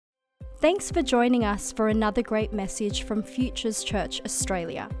Thanks for joining us for another great message from Futures Church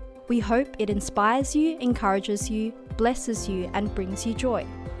Australia. We hope it inspires you, encourages you, blesses you, and brings you joy.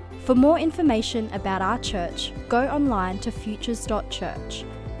 For more information about our church, go online to futures.church.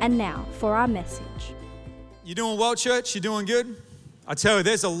 And now for our message. You doing well, church? You doing good? I tell you,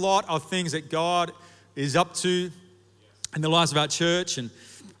 there's a lot of things that God is up to in the lives of our church, and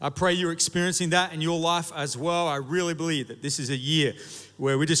I pray you're experiencing that in your life as well. I really believe that this is a year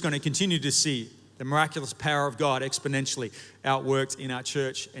where we're just going to continue to see the miraculous power of God exponentially outworked in our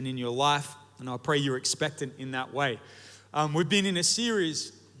church and in your life, and I pray you're expectant in that way. We've been in a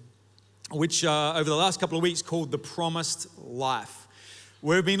series which over the last couple of weeks called The Promised Life.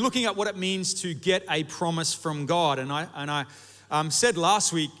 We've been looking at what it means to get a promise from God, and I said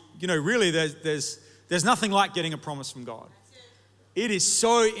last week, you know, really there's nothing like getting a promise from God. It is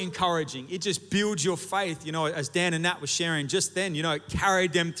so encouraging. It just builds your faith. You know, as Dan and Nat were sharing just then, you know, it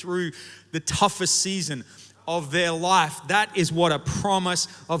carried them through the toughest season of their life. That is what a promise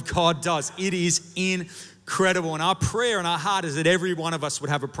of God does. It is incredible. And our prayer and our heart is that every one of us would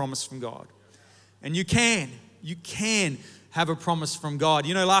have a promise from God. And you can have a promise from God.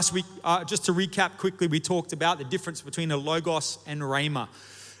 You know, last week, just to recap quickly, we talked about the difference between a logos and rhema.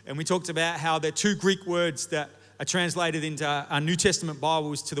 And we talked about how they're two Greek words that are translated into our New Testament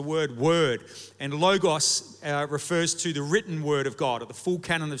Bibles to the word word. And logos refers to the written word of God, or the full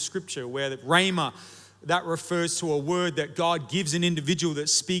canon of Scripture, where the rhema, that refers to a word that God gives an individual that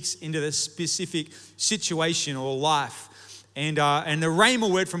speaks into the specific situation or life. And the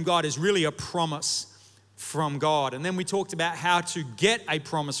rhema word from God is really a promise from God. And then we talked about how to get a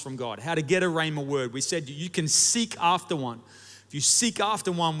promise from God, how to get a rhema word. We said you can seek after one. If you seek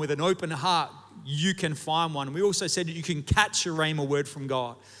after one with an open heart, you can find one. And we also said that you can catch a rhema word from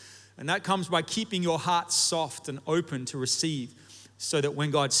God. And that comes by keeping your heart soft and open to receive, so that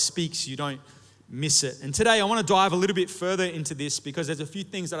when God speaks, you don't miss it. And today I want to dive a little bit further into this, because there's a few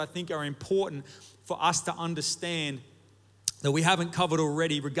things that I think are important for us to understand that we haven't covered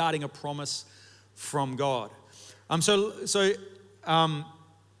already regarding a promise from God. I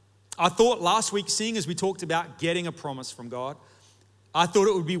thought last week, seeing as we talked about getting a promise from God, I thought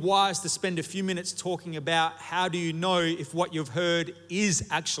it would be wise to spend a few minutes talking about how do you know if what you've heard is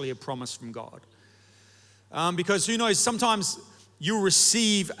actually a promise from God. Because who knows, sometimes you'll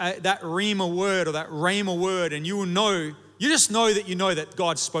receive that rhema word or that rhema word, and you just know that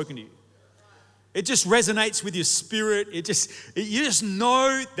God's spoken to you. It just resonates with your spirit. You just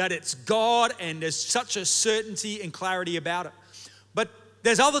know that it's God, and there's such a certainty and clarity about it. But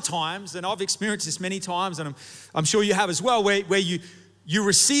there's other times, and I've experienced this many times, and I'm sure you have as well, where you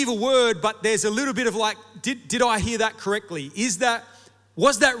receive a word, but there's a little bit of like, did I hear that correctly?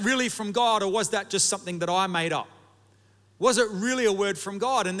 Was that really from God, or was that just something that I made up? Was it really a word from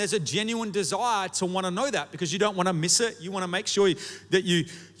God? And there's a genuine desire to want to know that, because you don't want to miss it. You want to make sure that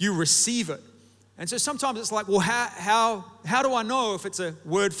you receive it. And so sometimes it's like, well, how do I know if it's a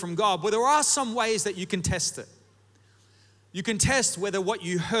word from God? Well, there are some ways that you can test it. You can test whether what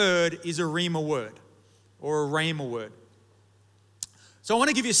you heard is a rhema word or a rhema word. So I want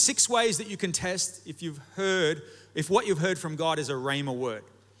to give you 6 ways that you can test if what you've heard from God is a rhema word.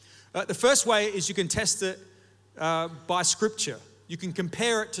 The first way is you can test it by Scripture. You can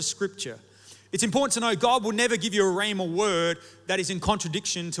compare it to Scripture. It's important to know God will never give you a rhema word that is in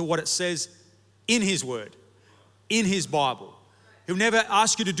contradiction to what it says in His Word, in His Bible. He'll never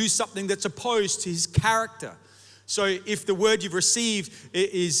ask you to do something that's opposed to His character. So if the word you've received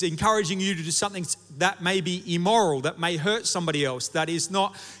is encouraging you to do something that may be immoral, that may hurt somebody else, that is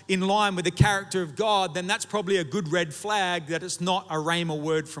not in line with the character of God, then that's probably a good red flag that it's not a rhema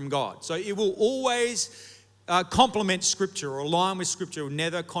word from God. So it will always complement Scripture or align with Scripture. It will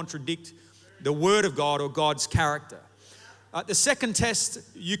never contradict the Word of God or God's character. The second test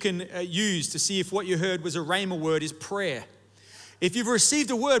you can use to see if what you heard was a rhema word is prayer. If you've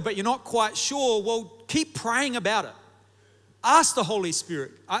received a word but you're not quite sure, well, keep praying about it. Ask the Holy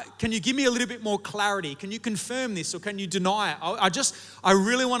Spirit, can you give me a little bit more clarity? Can you confirm this, or can you deny it? I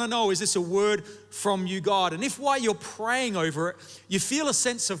really want to know, is this a word from you, God? And if while you're praying over it, you feel a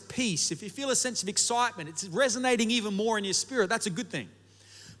sense of peace, if you feel a sense of excitement, it's resonating even more in your spirit, that's a good thing.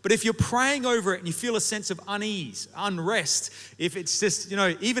 But if you're praying over it and you feel a sense of unease, unrest, if it's just,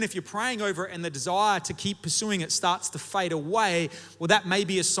 even if you're praying over it and the desire to keep pursuing it starts to fade away, well, that may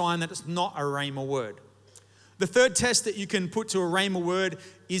be a sign that it's not a rhema word. The third test that you can put to a rhema word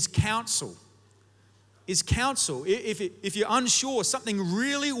is counsel. If you're unsure, something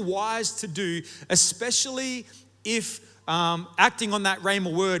really wise to do, especially if acting on that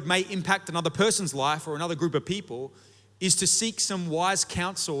rhema word may impact another person's life or another group of people, is to seek some wise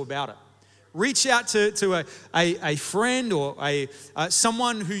counsel about it. Reach out to a friend or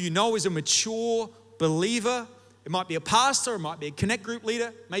someone who you know is a mature believer. It might be a pastor, it might be a connect group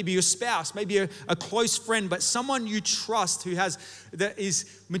leader, maybe your spouse, maybe a close friend, but someone you trust that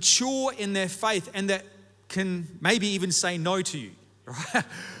is mature in their faith and that can maybe even say no to you,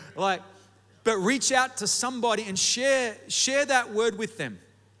 right? But reach out to somebody and share that word with them.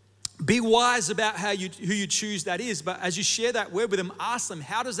 Be wise about who you choose that is, but as you share that word with them, ask them,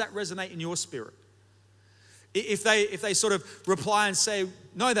 how does that resonate in your spirit? If they sort of reply and say,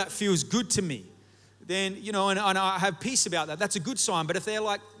 no, that feels good to me, then, and I have peace about that. That's a good sign. But if they're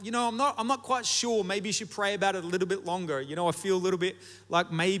like, I'm not quite sure, maybe you should pray about it a little bit longer. I feel a little bit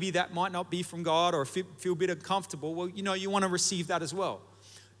like maybe that might not be from God, or feel a bit uncomfortable. Well, you want to receive that as well.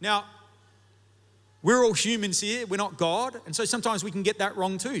 Now, we're all humans here. We're not God. And so sometimes we can get that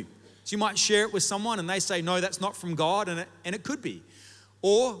wrong too. So you might share it with someone and they say, no, that's not from God, and it could be.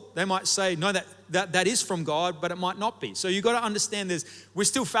 Or they might say, no, that is from God, but it might not be. So you've got to understand we're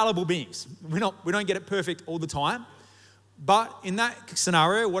still fallible beings. We don't get it perfect all the time. But in that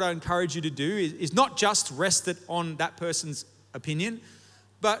scenario, what I encourage you to do is not just rest it on that person's opinion,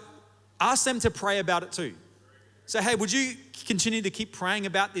 but ask them to pray about it too. So, hey, would you continue to keep praying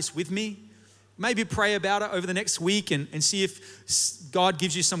about this with me? Maybe pray about it over the next week and see if God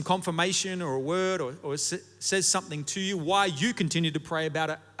gives you some confirmation or a word or says something to you, why you continue to pray about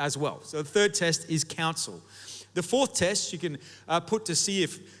it as well. So the third test is counsel. The fourth test you can put to see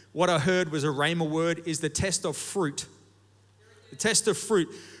if what I heard was a rhema word is the test of fruit. The test of fruit.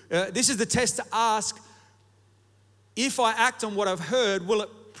 This is the test to ask, if I act on what I've heard, will it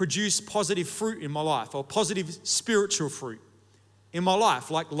produce positive fruit in my life, or positive spiritual fruit in my life,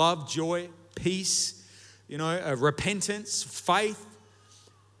 like love, joy, peace, repentance, faith,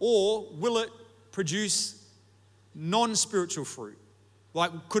 or will it produce non-spiritual fruit?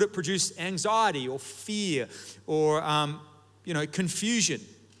 Like, could it produce anxiety or fear or, confusion?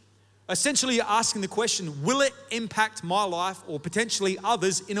 Essentially, you're asking the question, will it impact my life or potentially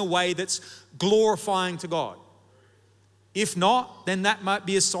others in a way that's glorifying to God? If not, then that might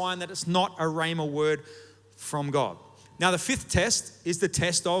be a sign that it's not a rhema word from God. Now, the fifth test is the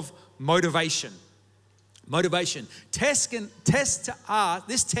test of motivation. Motivation.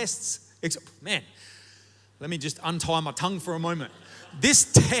 This tests, man, let me just untie my tongue for a moment.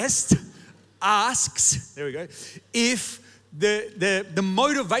 This test asks, there we go, if the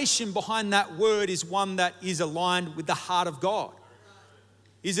motivation behind that word is one that is aligned with the heart of God.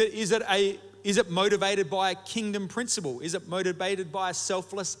 Is it motivated by a kingdom principle? Is it motivated by a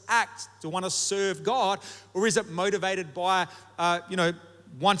selfless act to want to serve God? Or is it motivated by,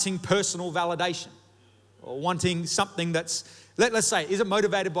 wanting personal validation? Or wanting something that's, let's say, is it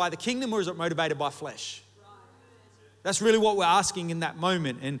motivated by the kingdom or is it motivated by flesh? That's really what we're asking in that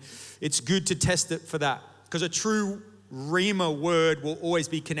moment. And it's good to test it for that. Because a true rhema word will always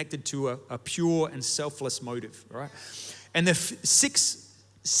be connected to a pure and selfless motive, right? And the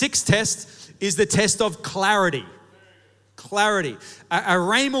sixth test is the test of clarity. Clarity. A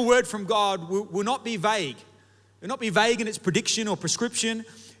rhema word from God will not be vague. It will not be vague in its prediction or prescription.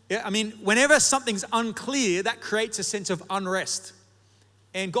 I mean, whenever something's unclear, that creates a sense of unrest.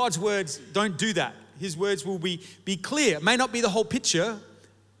 And God's words don't do that. His words will be clear. It may not be the whole picture,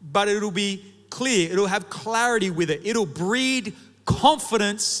 but it'll be clear. It'll have clarity with it. It'll breed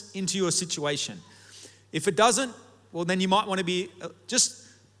confidence into your situation. If it doesn't, well, then you might want to be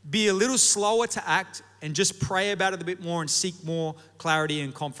a little slower to act and just pray about it a bit more and seek more clarity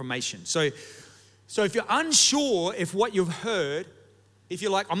and confirmation. So if you're unsure if what you've heard, if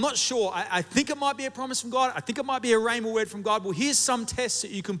you're like, I'm not sure, I think it might be a promise from God, I think it might be a rhema word from God, well, here's some tests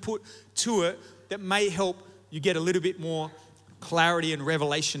that you can put to it that may help you get a little bit more clarity and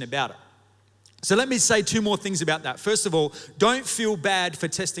revelation about it. So let me say two more things about that. First of all, don't feel bad for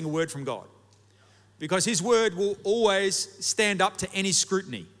testing a word from God, because his word will always stand up to any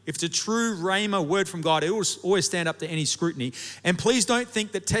scrutiny. If it's a true rhema word from God, it will always stand up to any scrutiny. And please don't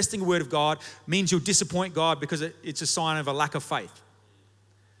think that testing a word of God means you'll disappoint God because it's a sign of a lack of faith.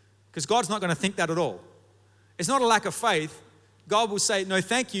 Because God's not going to think that at all. It's not a lack of faith. God will say, no,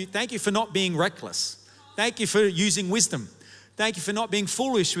 thank you. Thank you for not being reckless. Thank you for using wisdom. Thank you for not being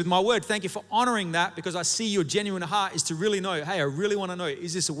foolish with my word. Thank you for honoring that, because I see your genuine heart is to really know, hey, I really want to know,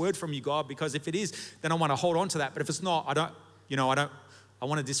 is this a word from you, God? Because if it is, then I want to hold on to that. But if it's not, I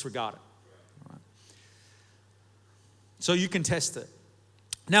want to disregard it. Right? So you can test it.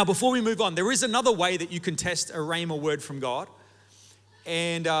 Now, before we move on, there is another way that you can test a rhema word from God.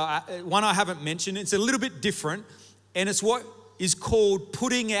 And one I haven't mentioned, it's a little bit different. And it's what is called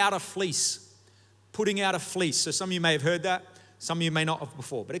putting out a fleece. Putting out a fleece. So some of you may have heard that. Some of you may not have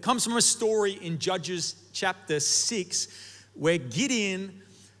before, but it comes from a story in Judges chapter 6 where Gideon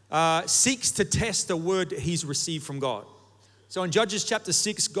seeks to test a word that he's received from God. So in Judges chapter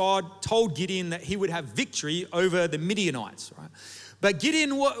 6, God told Gideon that he would have victory over the Midianites, right? But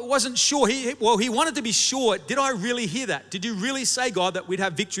Gideon wasn't sure. He wanted to be sure. Did I really hear that? Did you really say, God, that we'd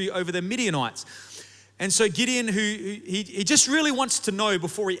have victory over the Midianites? And so Gideon, he just really wants to know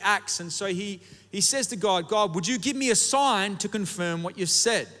before he acts. And so he says to God, God, would you give me a sign to confirm what you've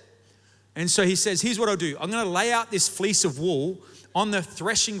said? And so he says, here's what I'll do. I'm going to lay out this fleece of wool on the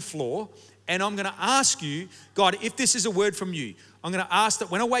threshing floor, and I'm going to ask you, God, if this is a word from you, I'm going to ask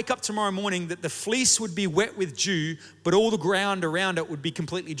that when I wake up tomorrow morning that the fleece would be wet with dew, but all the ground around it would be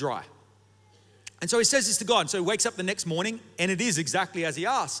completely dry. And so he says this to God. And so he wakes up the next morning, and it is exactly as he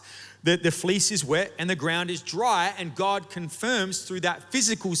asks. The fleece is wet and the ground is dry, and God confirms through that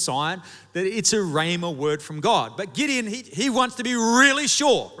physical sign that it's a rhema word from God. But Gideon, he wants to be really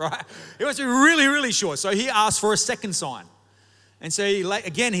sure, right? He wants to be really, really sure. So he asks for a second sign. And so he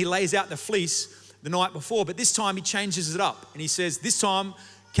lays out the fleece the night before, but this time he changes it up. And he says, this time,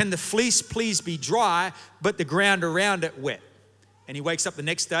 can the fleece please be dry, but the ground around it wet? And he wakes up the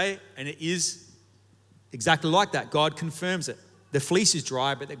next day, and it is exactly like that. God confirms it. The fleece is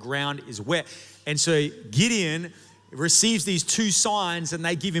dry, but the ground is wet. And so Gideon receives these two signs, and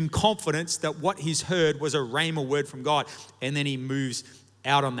they give him confidence that what he's heard was a rhema word from God. And then he moves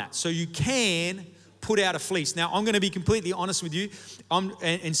out on that. So you can put out a fleece. Now, I'm going to be completely honest with you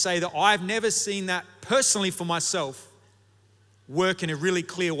and say that I've never seen that personally for myself work in a really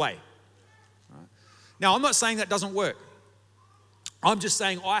clear way. Right? Now, I'm not saying that doesn't work. I'm just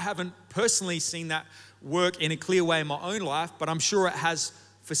saying I haven't personally seen that work in a clear way in my own life, but I'm sure it has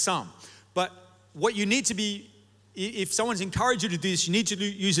for some. But what you need to be, if someone's encouraged you to do this, you need to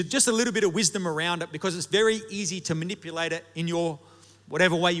use just a little bit of wisdom around it, because it's very easy to manipulate it in your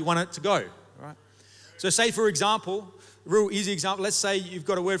whatever way you want it to go, right? So say, for example, real easy example, let's say you've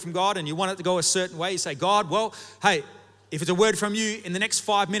got a word from God and you want it to go a certain way. You say, God, well, hey, if it's a word from you, in the next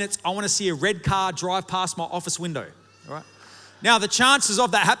 5 minutes, I want to see a red car drive past my office window, all right? Now, the chances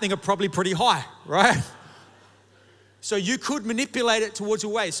of that happening are probably pretty high, right? So you could manipulate it towards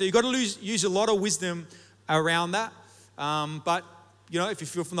your way. So you've got to use a lot of wisdom around that. But, you know, if you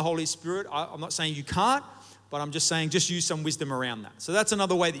feel from the Holy Spirit, I'm not saying you can't, but I'm just saying just use some wisdom around that. So that's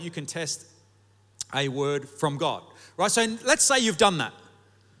another way that you can test a word from God, right? So let's say you've done that.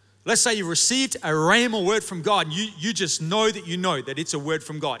 Let's say you've received a rhema word from God, and you just know that it's a word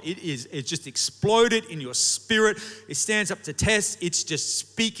from God. It's just exploded in your spirit. It stands up to test. It's just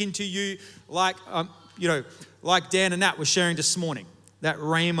speaking to you like Dan and Nat were sharing this morning, that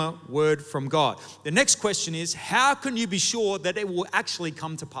rhema word from God. The next question is, how can you be sure that it will actually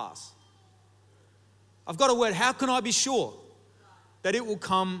come to pass? I've got a word. How can I be sure that it will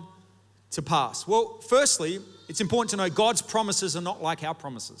come to pass? Well, firstly, it's important to know God's promises are not like our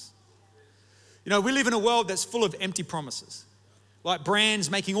promises. You know, we live in a world that's full of empty promises. Like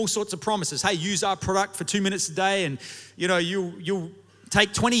brands making all sorts of promises. Hey, use our product for 2 minutes a day and, you know, you'll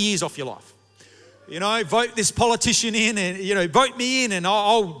take 20 years off your life. You know, vote this politician in and, you know, vote me in and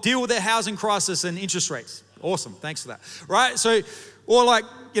I'll deal with their housing crisis and interest rates. Awesome, thanks for that. Right? So, or like,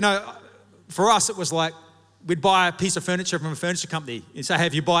 you know, for us it was like, we'd buy a piece of furniture from a furniture company and say, hey,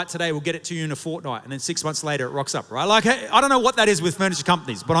 if you buy it today, we'll get it to you in a fortnight. And then 6 months later, it rocks up, right? Like, I don't know what that is with furniture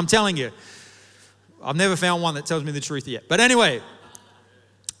companies, but I'm telling you, I've never found one that tells me the truth yet. But anyway,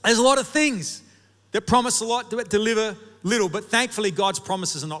 there's a lot of things that promise a lot, that deliver little, but thankfully, God's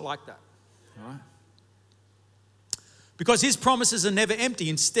promises are not like that, all right? Because his promises are never empty.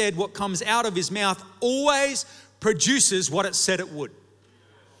 Instead, what comes out of his mouth always produces what it said it would.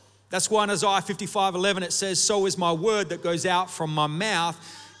 That's why in Isaiah 55:11 it says, so is my word that goes out from my mouth.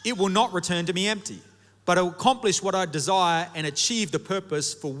 It will not return to me empty, but it will accomplish what I desire and achieve the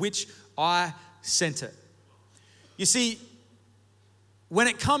purpose for which I sent it. You see, when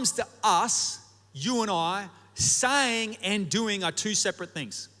it comes to us, you and I, saying and doing are two separate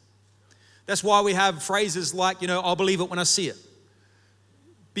things. That's why we have phrases like, you know, I'll believe it when I see it.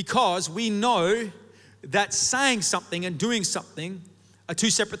 Because we know that saying something and doing something are two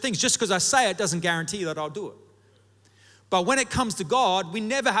separate things. Just because I say it doesn't guarantee that I'll do it. But when it comes to God, we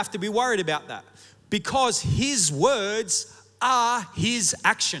never have to be worried about that, because his words are his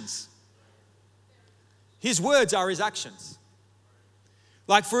actions. His words are his actions.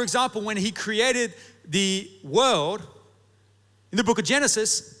 Like, for example, when he created the world in the book of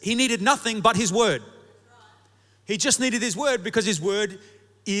Genesis, he needed nothing but his word. He just needed his word because his word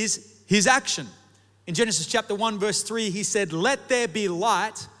is his action. In Genesis chapter 1, verse 3, he said, let there be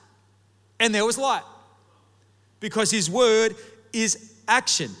light, and there was light. Because his word is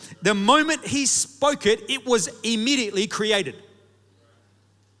action. The moment he spoke it, it was immediately created.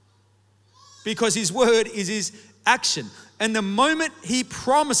 Because his word is his action. And the moment he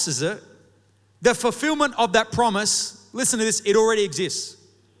promises it, the fulfillment of that promise, listen to this, it already exists.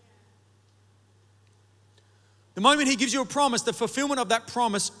 The moment he gives you a promise, the fulfillment of that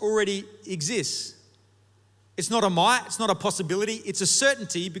promise already exists. It's not a might, it's not a possibility, it's a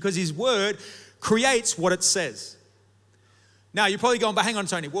certainty because his word creates what it says. Now, you're probably going, but hang on,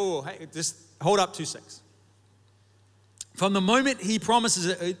 Tony, whoa, hey, just hold up 2 seconds. From the moment he promises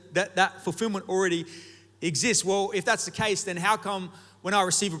it, that fulfillment already exists. Well, if that's the case, then how come when I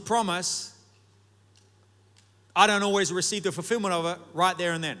receive a promise, I don't always receive the fulfillment of it right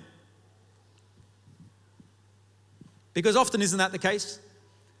there and then? Because often isn't that the case?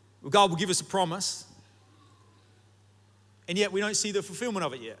 God will give us a promise, and yet we don't see the fulfillment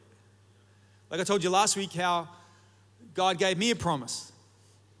of it yet. Like I told you last week how God gave me a promise.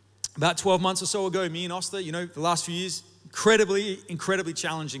 About 12 months or so ago, me and Oster, the last few years, incredibly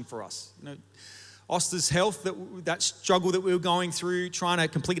challenging for us. Oster's health, that struggle that we were going through, trying to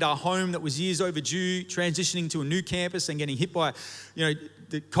complete our home that was years overdue, transitioning to a new campus and getting hit by,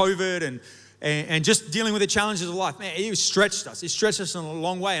 the COVID and just dealing with the challenges of life. Man, it stretched us. It stretched us in a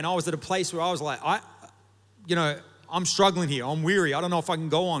long way. And I was at a place where I was like, I'm struggling here. I'm weary. I don't know if I can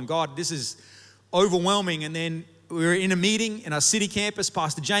go on. God, this is overwhelming. And then we were in a meeting in our city campus.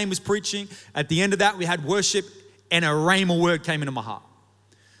 Pastor Jane was preaching. At the end of that, we had worship and a rhema word came into my heart.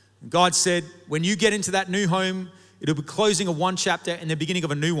 God said, when you get into that new home, it'll be closing of one chapter and the beginning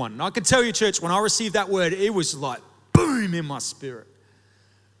of a new one. And I can tell you, church, when I received that word, it was like boom in my spirit.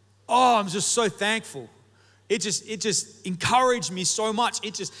 Oh, I'm just so thankful. It just encouraged me so much.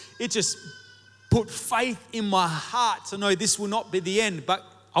 It just put faith in my heart to know this will not be the end. But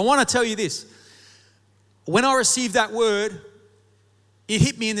I want to tell you this. When I received that word, it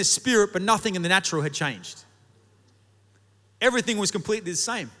hit me in the spirit, but nothing in the natural had changed. Everything was completely the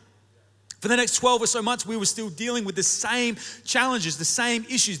same. For the next 12 or so months, we were still dealing with the same challenges, the same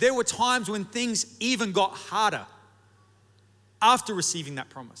issues. There were times when things even got harder after receiving that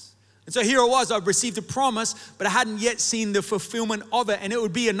promise. And so here I was, I've received a promise, but I hadn't yet seen the fulfillment of it. And it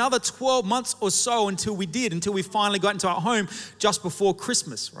would be another 12 months or so until we finally got into our home just before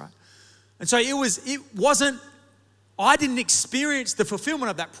Christmas, right? And so I didn't experience the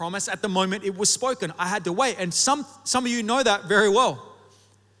fulfillment of that promise at the moment it was spoken. I had to wait. And some of you know that very well.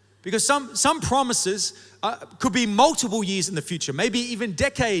 Because some promises could be multiple years in the future, maybe even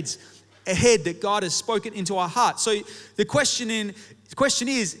decades ahead that God has spoken into our hearts. So the question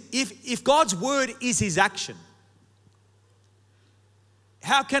is, if God's word is his action,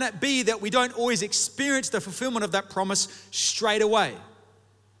 how can it be that we don't always experience the fulfillment of that promise straight away?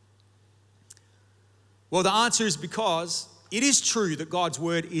 Well, the answer is because it is true that God's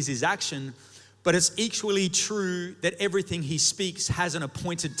word is his action, but it's equally true that everything he speaks has an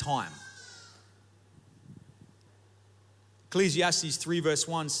appointed time. Ecclesiastes 3 verse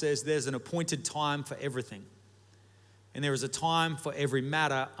 1 says there's an appointed time for everything. And there is a time for every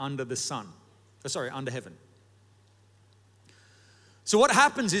matter under heaven. So what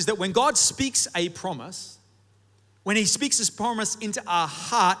happens is that when God speaks a promise, when he speaks this promise into our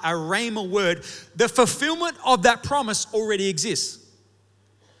heart, a rhema word, the fulfillment of that promise already exists.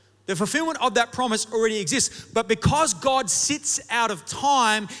 The fulfillment of that promise already exists. But because God sits out of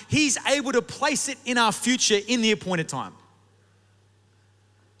time, he's able to place it in our future in the appointed time.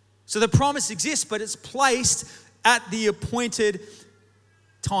 So the promise exists, but it's placed at the appointed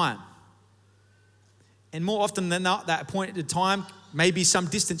time. And more often than not, that appointed time may be some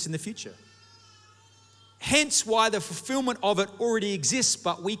distance in the future. Hence why the fulfillment of it already exists,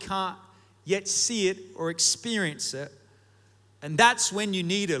 but we can't yet see it or experience it. And that's when you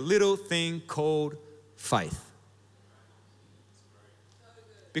need a little thing called faith.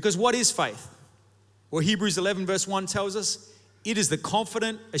 Because what is faith? Well, Hebrews 11 verse 1 tells us, it is the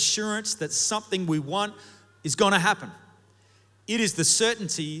confident assurance that something we want is going to happen. It is the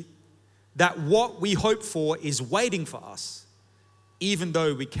certainty that what we hope for is waiting for us, even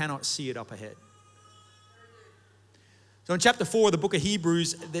though we cannot see it up ahead. So in chapter 4 of the book of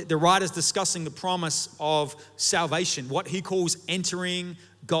Hebrews, the writer's discussing the promise of salvation, what he calls entering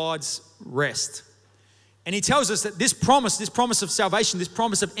God's rest. And he tells us that this promise of salvation, this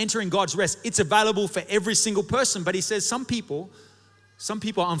promise of entering God's rest, it's available for every single person. But he says some people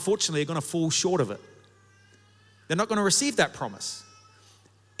unfortunately are going to fall short of it. They're not going to receive that promise.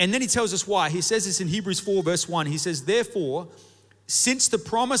 And then he tells us why. He says this in Hebrews 4 verse 1. He says, therefore, since the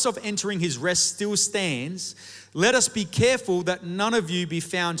promise of entering his rest still stands, let us be careful that none of you be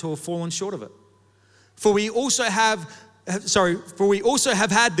found to have fallen short of it. For we also have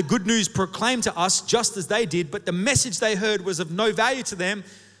had the good news proclaimed to us just as they did, but the message they heard was of no value to them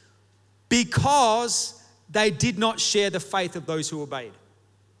because they did not share the faith of those who obeyed.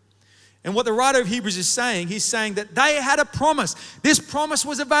 And what the writer of Hebrews is saying, he's saying that they had a promise. This promise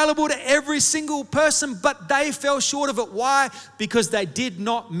was available to every single person, but they fell short of it. Why? Because they did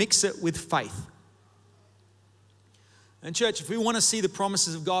not mix it with faith. And church, if we want to see the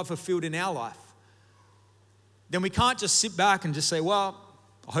promises of God fulfilled in our life, then we can't just sit back and just say, well,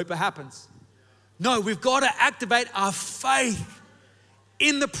 I hope it happens. No, we've got to activate our faith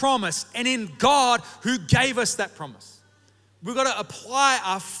in the promise and in God who gave us that promise. We've got to apply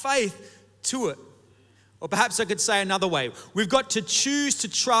our faith to it. Or perhaps I could say another way. We've got to choose to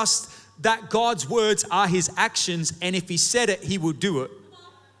trust that God's words are his actions, and if he said it, he will do it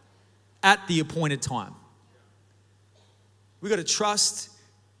at the appointed time. We've got to trust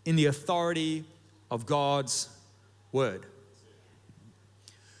in the authority of God's word.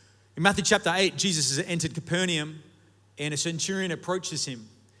 In Matthew chapter 8, Jesus has entered Capernaum, and a centurion approaches him,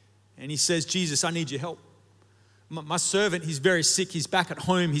 and he says, Jesus, I need your help. My servant, he's very sick. He's back at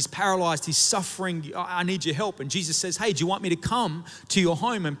home. He's paralyzed. He's suffering. I need your help. And Jesus says, hey, do you want me to come to your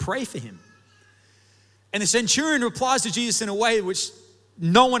home and pray for him? And the centurion replies to Jesus in a way which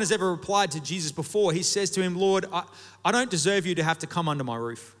no one has ever replied to Jesus before. He says to him, Lord, I don't deserve you to have to come under my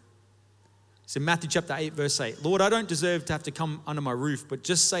roof. It's in Matthew chapter 8, verse 8. Lord, I don't deserve to have to come under my roof, but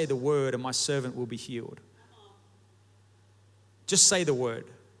just say the word and my servant will be healed. Just say the word.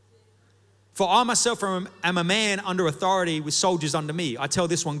 For I myself am a man under authority with soldiers under me. I tell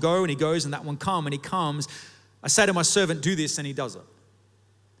this one, go, and he goes, and that one, come, and he comes. I say to my servant, do this, and he does it.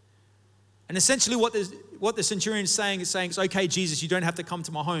 And essentially what the centurion is saying, it's okay, Jesus, you don't have to come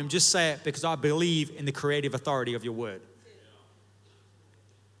to my home. Just say it because I believe in the creative authority of your word.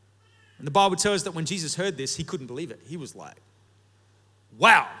 And the Bible tells us that when Jesus heard this, he couldn't believe it. He was like,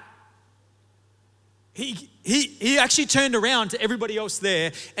 wow. He actually turned around to everybody else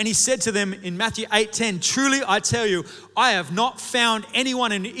there and he said to them in Matthew 8:10, truly I tell you, I have not found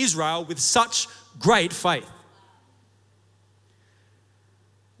anyone in Israel with such great faith.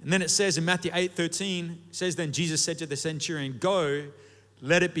 And then it says in Matthew 8:13, it says, then Jesus said to the centurion, go,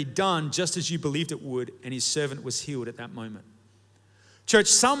 let it be done just as you believed it would. And his servant was healed at that moment. Church,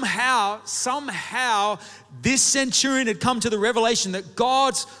 somehow, this centurion had come to the revelation that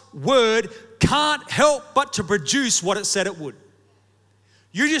God's word can't help but to produce what it said it would.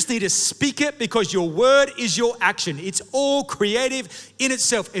 You just need to speak it because your word is your action. It's all creative in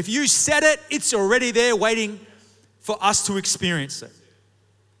itself. If you said it, it's already there waiting for us to experience it.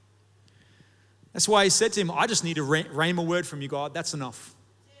 That's why he said to him, I just need a rhema word from you, God. That's enough.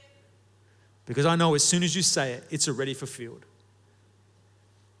 Because I know as soon as you say it, it's already fulfilled.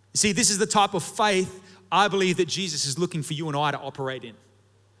 You see, this is the type of faith I believe that Jesus is looking for you and I to operate in.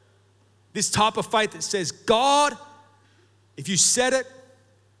 This type of faith that says, God, if you said it,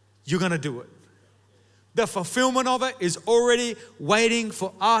 you're going to do it. The fulfillment of it is already waiting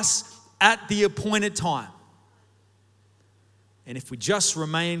for us at the appointed time. And if we just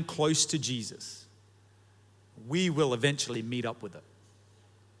remain close to Jesus, we will eventually meet up with it.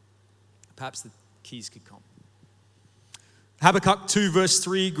 Perhaps the keys could come. Habakkuk 2 verse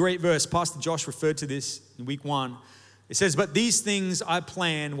 3, great verse. Pastor Josh referred to this in week 1. It says, but these things I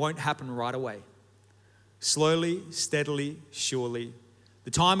plan won't happen right away. Slowly, steadily, surely.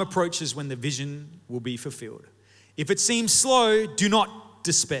 The time approaches when the vision will be fulfilled. If it seems slow, do not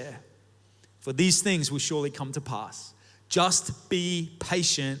despair, for these things will surely come to pass. Just be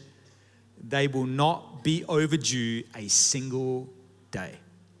patient. They will not be overdue a single day.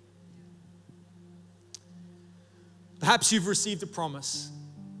 Perhaps you've received a promise.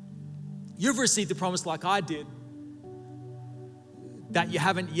 You've received a promise like I did that you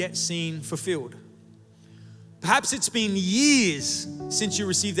haven't yet seen fulfilled. Perhaps it's been years since you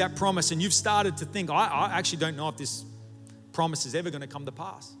received that promise and you've started to think, I actually don't know if this promise is ever going to come to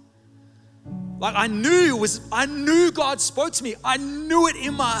pass. Like I knew God spoke to me. I knew it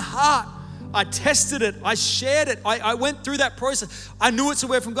in my heart. I tested it. I shared it. I went through that process. I knew it's a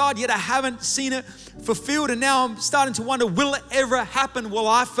word from God, yet I haven't seen it fulfilled. And now I'm starting to wonder, will it ever happen? Well,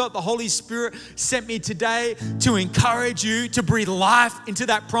 I felt the Holy Spirit sent me today to encourage you to breathe life into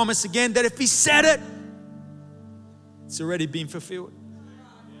that promise again, that if He said it, it's already been fulfilled.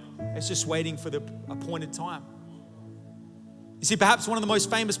 It's just waiting for the appointed time. You see, perhaps one of the most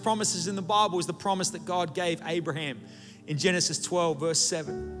famous promises in the Bible is the promise that God gave Abraham in Genesis 12, verse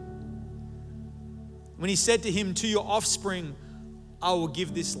 7. When He said to him, to your offspring, I will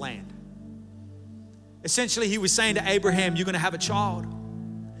give this land. Essentially, He was saying to Abraham, you're going to have a child.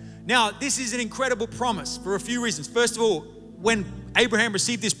 Now, this is an incredible promise for a few reasons. First of all, when Abraham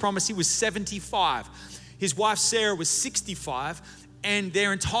received this promise, he was 75. His wife Sarah was 65, and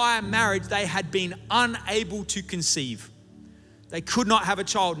their entire marriage, they had been unable to conceive. They could not have a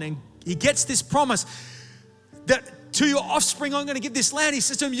child. And he gets this promise that to your offspring, I'm going to give this land. He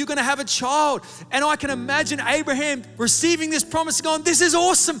says to him, you're going to have a child. And I can imagine Abraham receiving this promise and going, this is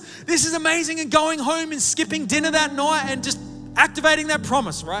awesome. This is amazing. And going home and skipping dinner that night and just activating that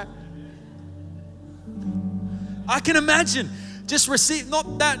promise, right? I can imagine just receive,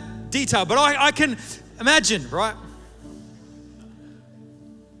 not that detail, but I can imagine, right?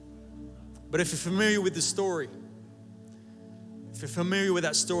 But if you're familiar with the story, if you're familiar with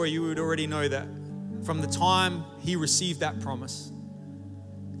that story, you would already know that from the time he received that promise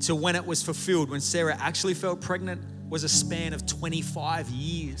to when it was fulfilled, when Sarah actually fell pregnant, was a span of 25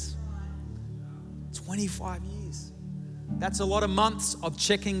 years. 25 years. That's a lot of months of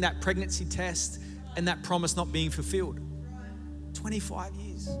checking that pregnancy test and that promise not being fulfilled. 25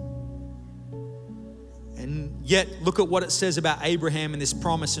 years. And yet, look at what it says about Abraham and this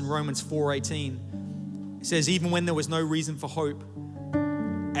promise in Romans 4:18. It says, even when there was no reason for hope,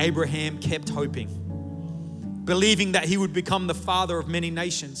 Abraham kept hoping, believing that he would become the father of many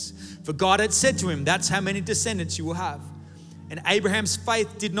nations. For God had said to him, that's how many descendants you will have. And Abraham's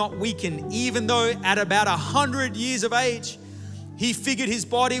faith did not weaken, even though at about 100 years of age, he figured his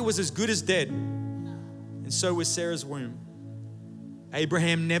body was as good as dead. And so was Sarah's womb.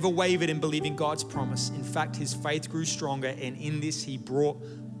 Abraham never wavered in believing God's promise. In fact, his faith grew stronger, and in this he brought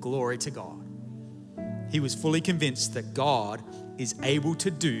glory to God. He was fully convinced that God is able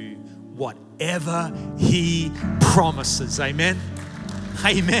to do whatever he promises. Amen?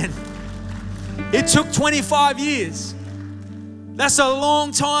 Amen. It took 25 years. That's a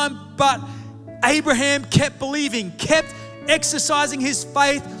long time, but Abraham kept believing, kept exercising his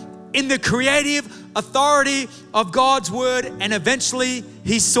faith in the creative authority of God's word, and eventually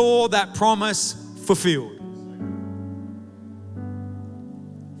he saw that promise fulfilled.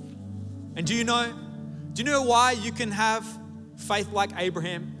 And do you know why you can have faith like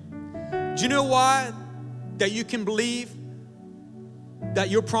Abraham? Do you know why that you can believe that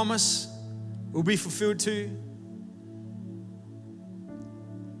your promise will be fulfilled too?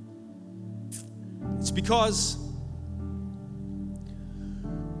 It's because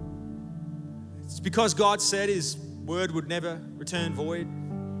God said his word would never return void.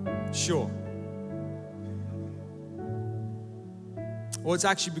 Sure. Well, it's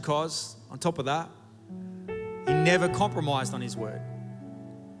actually because, on top of that, he never compromised on his word,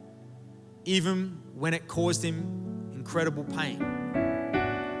 even when it caused him incredible pain.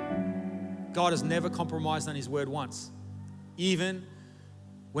 God has never compromised on his word once, even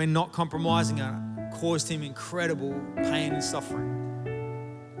when not compromising it caused him incredible pain and suffering.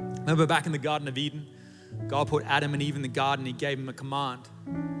 Remember back in the Garden of Eden, God put Adam and Eve in the garden. He gave them a command.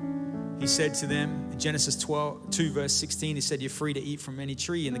 He said to them in Genesis 2 verse 16, he said, you're free to eat from any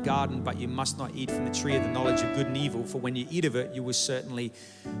tree in the garden, but you must not eat from the tree of the knowledge of good and evil, for when you eat of it, you will certainly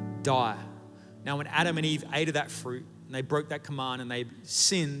die. Now, when Adam and Eve ate of that fruit, and they broke that command and they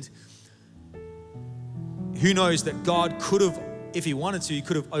sinned, who knows that God could have, if he wanted to, he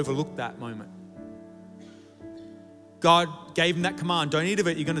could have overlooked that moment. God gave them that command, don't eat of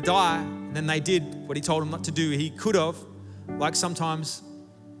it, you're going to die. And then they did what he told them not to do. He could have, like sometimes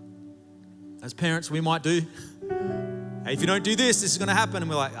as parents we might do, hey, if you don't do this, this is going to happen. And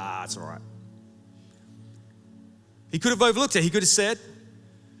we're like, it's all right. He could have overlooked it. He could have said,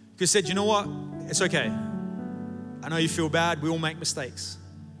 you know what? It's okay. I know you feel bad. We all make mistakes.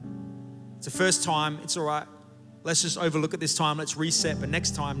 It's the first time. It's all right. Let's just overlook it this time. Let's reset. But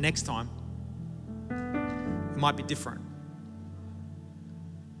next time, it might be different.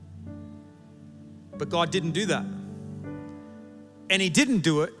 But God didn't do that. And he didn't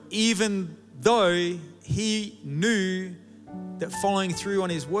do it even though he knew that following through on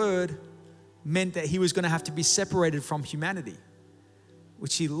his word meant that he was going to have to be separated from humanity,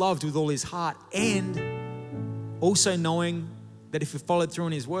 which he loved with all his heart, and also knowing that if he followed through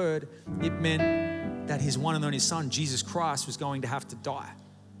on his word, it meant that his one and only son, Jesus Christ, was going to have to die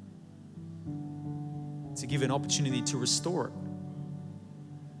to give an opportunity to restore it.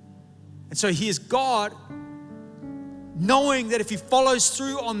 And so here's God knowing that if he follows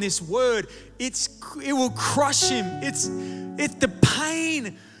through on this word, it will crush him. It's the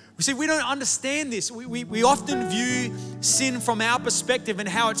pain. See, we don't understand this. We often view sin from our perspective and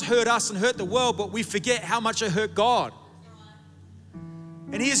how it's hurt us and hurt the world, but we forget how much it hurt God.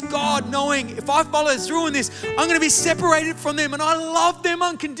 And here's God knowing, if I follow through on this, I'm going to be separated from them. And I love them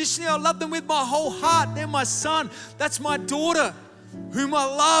unconditionally. I love them with my whole heart. They're my son. That's my daughter. whom I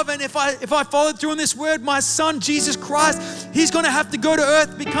love. And if I follow through on this word, my son, Jesus Christ, he's going to have to go to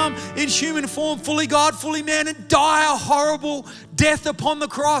earth, become in human form, fully God, fully man, and die a horrible death upon the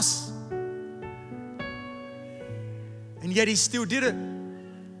cross. And yet he still did it.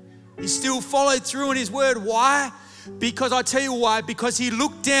 He still followed through on his word. Why? Because I tell you why. Because he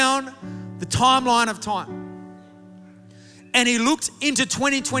looked down the timeline of time. And he looked into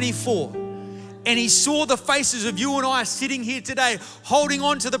 2024. And he saw the faces of you and I sitting here today, holding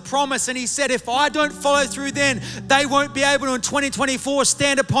on to the promise. And he said, if I don't follow through then, they won't be able to in 2024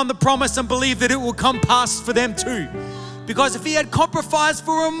 stand upon the promise and believe that it will come past for them too. Because if he had compromised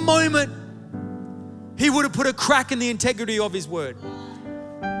for a moment, he would have put a crack in the integrity of his word.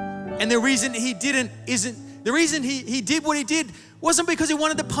 And the reason he didn't isn't, the reason he did what he did wasn't because he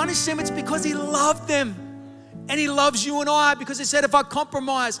wanted to punish them, it's because he loved them. And he loves you and I, because he said, if I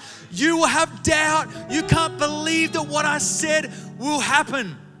compromise, you will have doubt. You can't believe that what I said will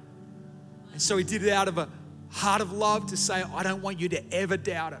happen. And so he did it out of a heart of love to say, I don't want you to ever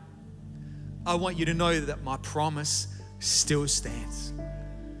doubt it. I want you to know that my promise still stands.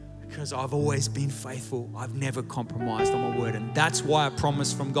 Because I've always been faithful. I've never compromised on my word. And that's why a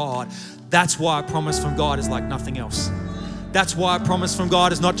promise from God, is like nothing else. That's why a promise from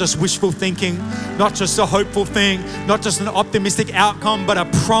God is not just wishful thinking, not just a hopeful thing, not just an optimistic outcome, but a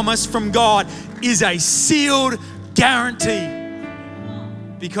promise from God is a sealed guarantee,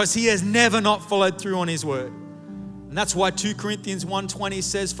 because he has never not followed through on his word. And that's why 2 Corinthians 1:20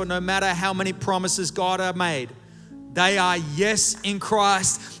 says, for no matter how many promises God has made, they are yes in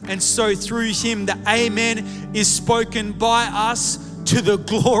Christ. And so through him, the amen is spoken by us to the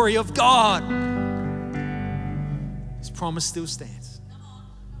glory of God. His promise still stands.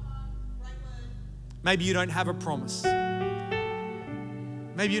 Maybe you don't have a promise.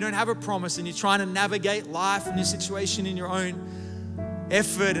 Maybe you don't have a promise and you're trying to navigate life and your situation in your own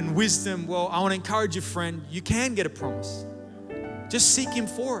effort and wisdom. Well, I want to encourage you, friend, you can get a promise. Just seek him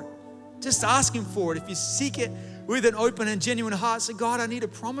for it. Just ask him for it. If you seek it with an open and genuine heart, say, God, I need a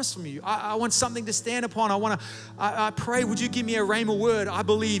promise from you. I want something to stand upon. I pray, would you give me a rhema word? I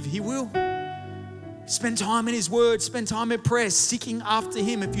believe he will. Spend time in his word, spend time in prayer, seeking after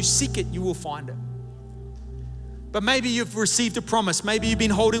him. If you seek it, you will find it. But maybe you've received a promise. Maybe you've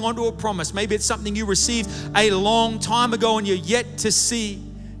been holding on to a promise. Maybe it's something you received a long time ago and you're yet to see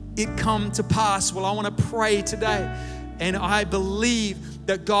it come to pass. Well, I want to pray today. And I believe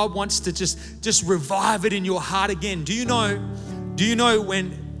that God wants to just revive it in your heart again. Do you know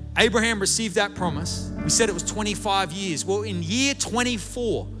when Abraham received that promise, we said it was 25 years. Well, in year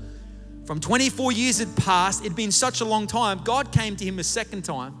 24, from 24 years had passed, it'd been such a long time, God came to him a second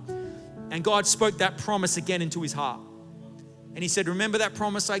time and God spoke that promise again into his heart. And he said, remember that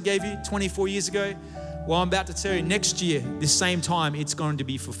promise I gave you 24 years ago? Well, I'm about to tell you, next year, this same time, it's going to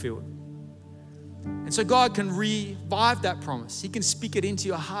be fulfilled. And so God can revive that promise. He can speak it into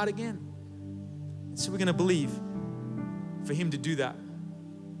your heart again. And so we're going to believe for him to do that.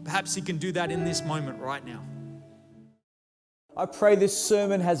 Perhaps he can do that in this moment right now. I pray this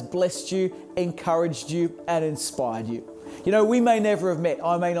sermon has blessed you, encouraged you, and inspired you. You know, we may never have met.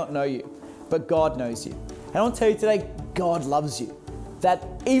 I may not know you, but God knows you. And I want to tell you today, God loves you. That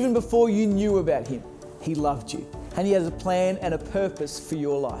even before you knew about him, he loved you. And he has a plan and a purpose for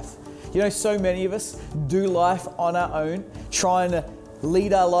your life. You know, so many of us do life on our own, trying to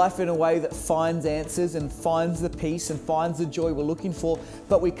lead our life in a way that finds answers and finds the peace and finds the joy we're looking for,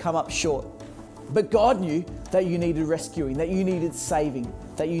 but we come up short. But God knew that you needed rescuing, that you needed saving,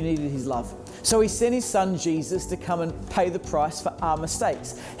 that you needed his love. So he sent his son Jesus to come and pay the price for our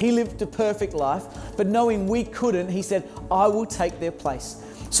mistakes. He lived a perfect life, but knowing we couldn't, he said, I will take their place.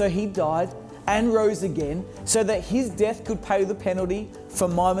 So he died and rose again so that his death could pay the penalty for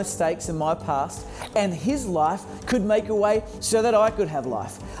my mistakes and my past, and his life could make a way so that I could have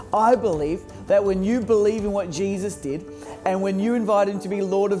life. I believe that when you believe in what Jesus did and when you invite him to be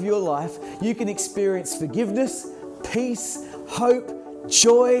Lord of your life, you can experience forgiveness, peace, hope,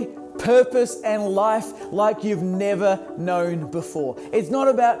 joy, purpose, and life like you've never known before. It's not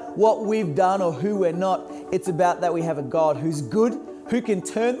about what we've done or who we're not. It's about that we have a God who's good, who can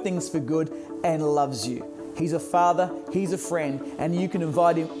turn things for good and loves you. He's a father, he's a friend, and you can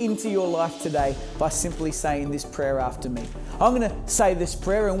invite him into your life today by simply saying this prayer after me. I'm going to say this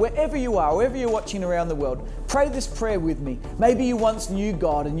prayer, and wherever you are, wherever you're watching around the world, pray this prayer with me. Maybe you once knew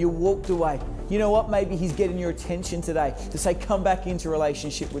God and you walked away. You know what? Maybe he's getting your attention today to say, come back into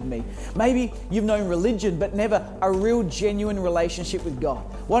relationship with me. Maybe you've known religion, but never a real genuine relationship with God.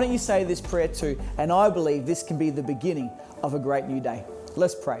 Why don't you say this prayer too? And I believe this can be the beginning of a great new day.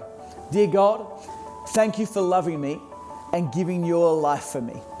 Let's pray. Dear God, thank you for loving me and giving your life for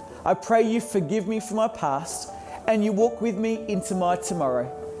me. I pray you forgive me for my past and you walk with me into my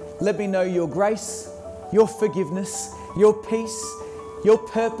tomorrow. Let me know your grace, your forgiveness, your peace, your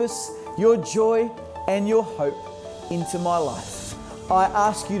purpose, your joy, and your hope into my life. I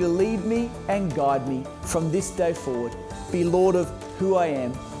ask you to lead me and guide me from this day forward. Be Lord of who I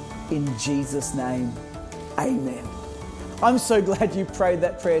am. In Jesus' name, amen. I'm so glad you prayed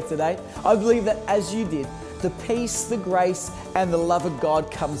that prayer today. I believe that as you did, the peace, the grace, and the love of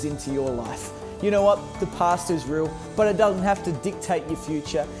God comes into your life. You know what? The past is real, but it doesn't have to dictate your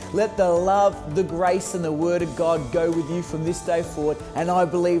future. Let the love, the grace, and the Word of God go with you from this day forward, and I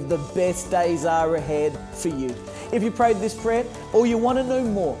believe the best days are ahead for you. If you prayed this prayer or you want to know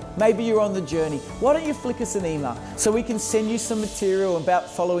more, maybe you're on the journey, why don't you flick us an email so we can send you some material about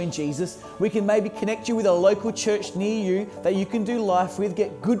following Jesus. We can maybe connect you with a local church near you that you can do life with,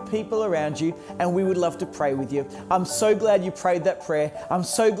 get good people around you, and we would love to pray with you. I'm so glad you prayed that prayer. I'm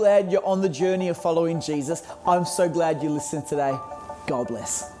so glad you're on the journey of following Jesus. I'm so glad you listened today. God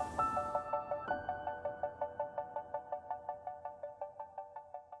bless.